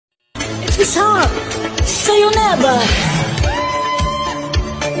It's hard, so you'll never.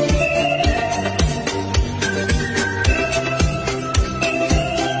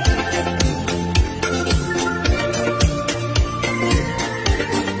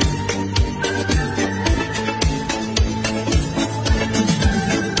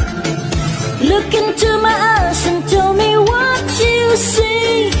 Look into my eyes and tell me what you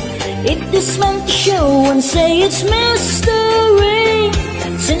see. It is meant to show and say it's mystery.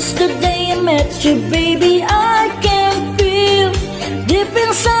 Since the day I met you, baby, I can feel deep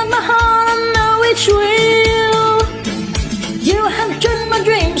inside my heart, I know it's real. You have turned my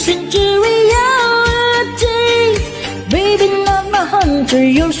dreams into reality. Baby, not my hunter,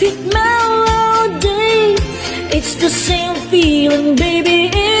 your sweet melody. It's the same feeling, baby,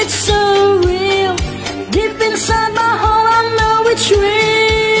 it's so real. Deep inside my heart, I know it's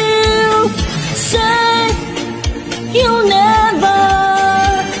real. Say you'll never,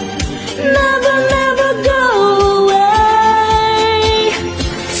 never, never go away.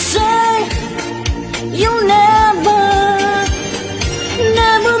 Say you'll never,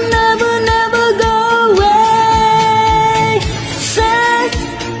 never, never, never go away. Say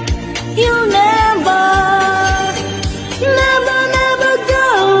you'll never, never, never go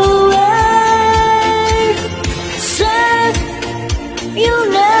away. Say you'll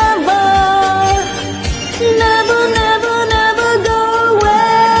never, never, never, never go away.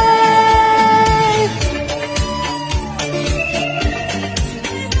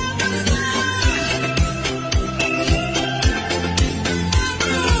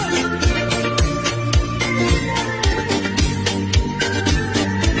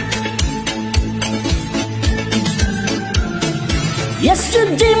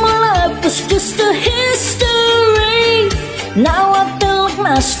 Yesterday my life was just a history. Now I feel like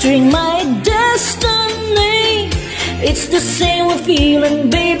mastering my destiny. It's the same feeling,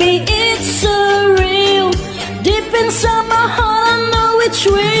 baby, it's surreal. Deep inside my heart, I know it's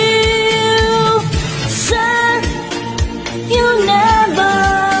real. Say you'll never,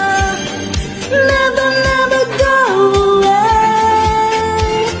 never, never go away.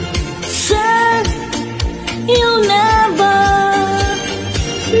 Say you'll never,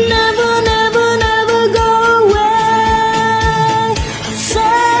 never, never, never go away.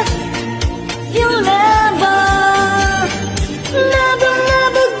 Say you'll never, never,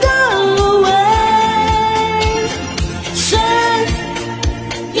 never go away. Say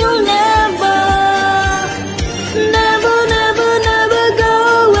you'll never, never, never, never go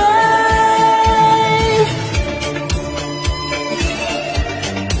away.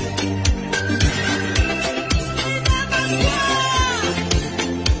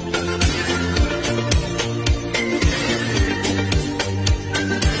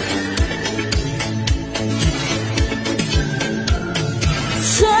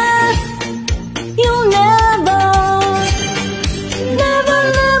 Say you'll never, never,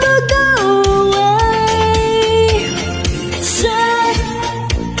 never go away. Say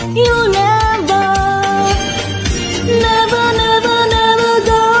you'll never, never, never, never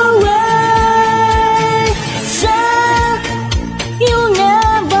go away. Say you'll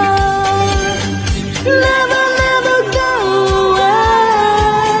never, never, never go away.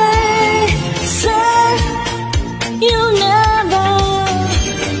 Say you'll never,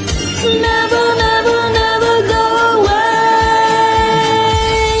 never, never, never go away.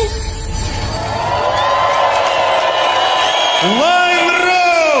 Love